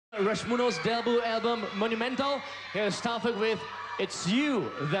Rashmuno's debut album, Monumental. Here's Taufik with It's You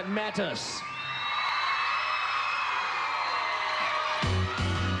That Matters.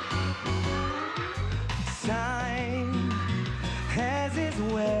 Time has its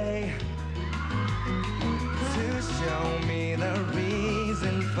way to show me the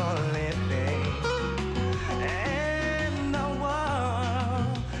reason for living, and the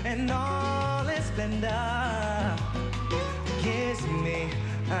world and all its splendor gives me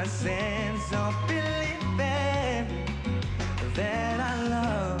a sense of believing that our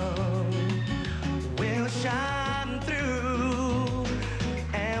love will shine through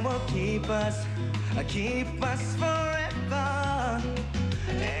and will keep us forever,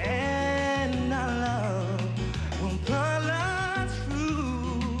 and our love will pull us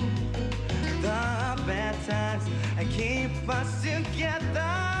through the bad times and keep us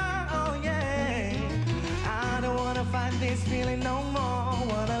together. Oh yeah, I don't wanna fight this feeling no more.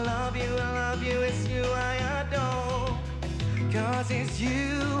 Wanna love you, it's you I adore, 'cause it's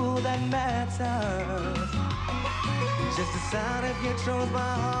you that matters. Just the sound of your truth, my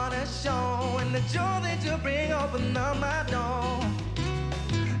heart has shown, and the joy that you bring open up my door,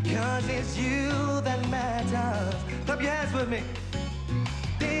 'cause it's you that matters. Clap your hands with me.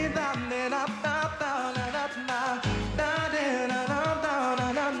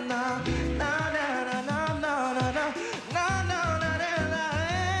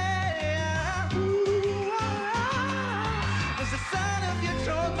 It's the sound of your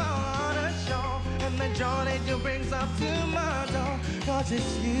truth, my heart has shown, and the joy that you brings up to my door, 'cause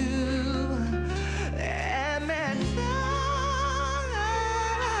it's you that matters.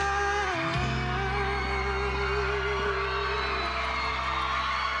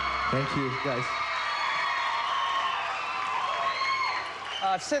 Thank you, guys.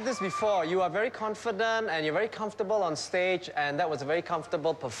 I've said this before, you are very confident and you're very comfortable on stage, and that was a very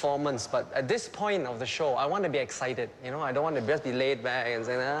comfortable performance. But at this point of the show, I want to be excited. You know, I don't want to just be laid back and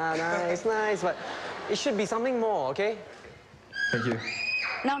say, nice, nice. But it should be something more, okay? Thank you.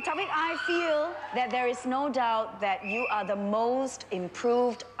 Now, Taufik, I feel that there is no doubt that you are the most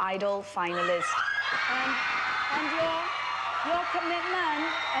improved Idol finalist. And your commitment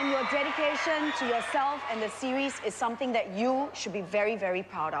and your dedication to yourself and the series is something that you should be very, very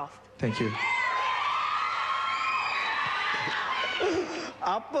proud of. Thank you.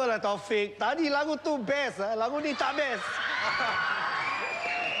 Apalah Taufik, tadi lagu tu best, lagu ni tak best.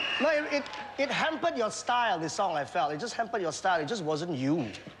 No, it hampered your style, this song, I felt. It just hampered your style, it just wasn't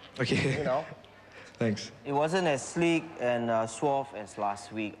you. Okay. You know? Thanks. It wasn't as sleek and suave as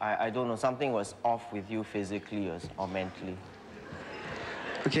last week. I don't know, something was off with you physically or mentally.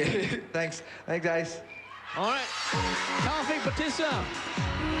 Okay, thanks. Thanks, guys. All right, Taufik Batisah.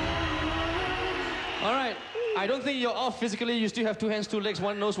 All right, I don't think you're off physically. You still have 2 hands, 2 legs,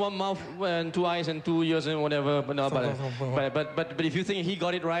 1 nose, 1 mouth, and 2 eyes, and 2 ears, and whatever. But, no, but if you think he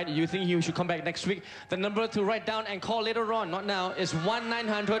got it right, you think he should come back next week, the number to write down and call later on, not now, is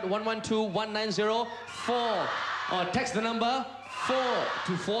 1-900-112-1904. Or text the number 4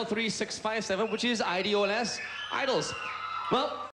 to 43657, which is IDOLS, Idols. Well.